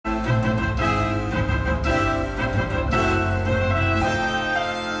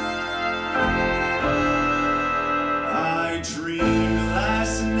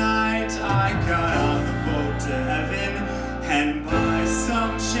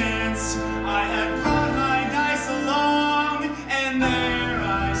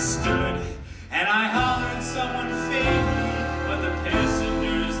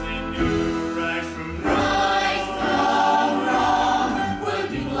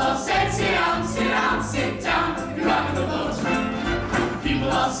all said, sit down, sit down, sit down, you're rocking the boat. People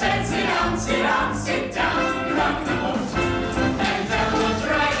all said, sit down, sit down, sit down, you're rocking the boat. And the devil will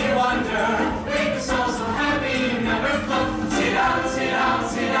drag you under, make the soul so happy you never float. Sit down, sit down,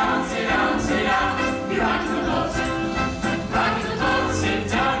 sit down, sit down, sit down, you're rocking the boat. Rocking the boat, sit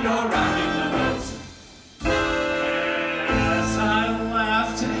down, you're rocking the boat. As I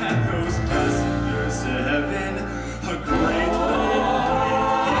laughed at those passengers to heaven, a great wave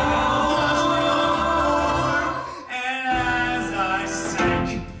came and washed me overboard. And as I sank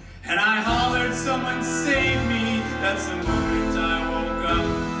and I hollered, someone save me, that's the moment I woke up.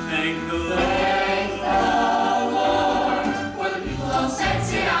 Thank the Lord. Thank the Lord. For the people all said,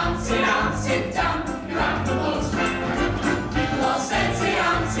 sit down, sit down, sit down, you're rocking the boat. People all said, sit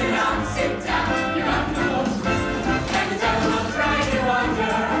down, sit down, sit down, you're rocking the boat. And the devil will drag you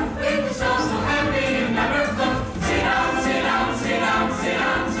under, leave the soul so happy you never float. Sit down, sit down, sit down, sit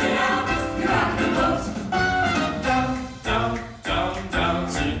down, sit down, you're rocking the boat. Down, down, down, down,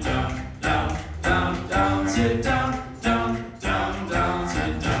 sit down, down, down, down, sit down, down, down, down,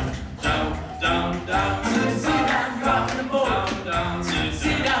 sit down, down, down, down, sit down, you're rocking the boat. Down, down,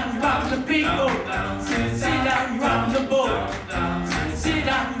 sit down, you're rocking the people. Down, sit down, you're rocking the boat.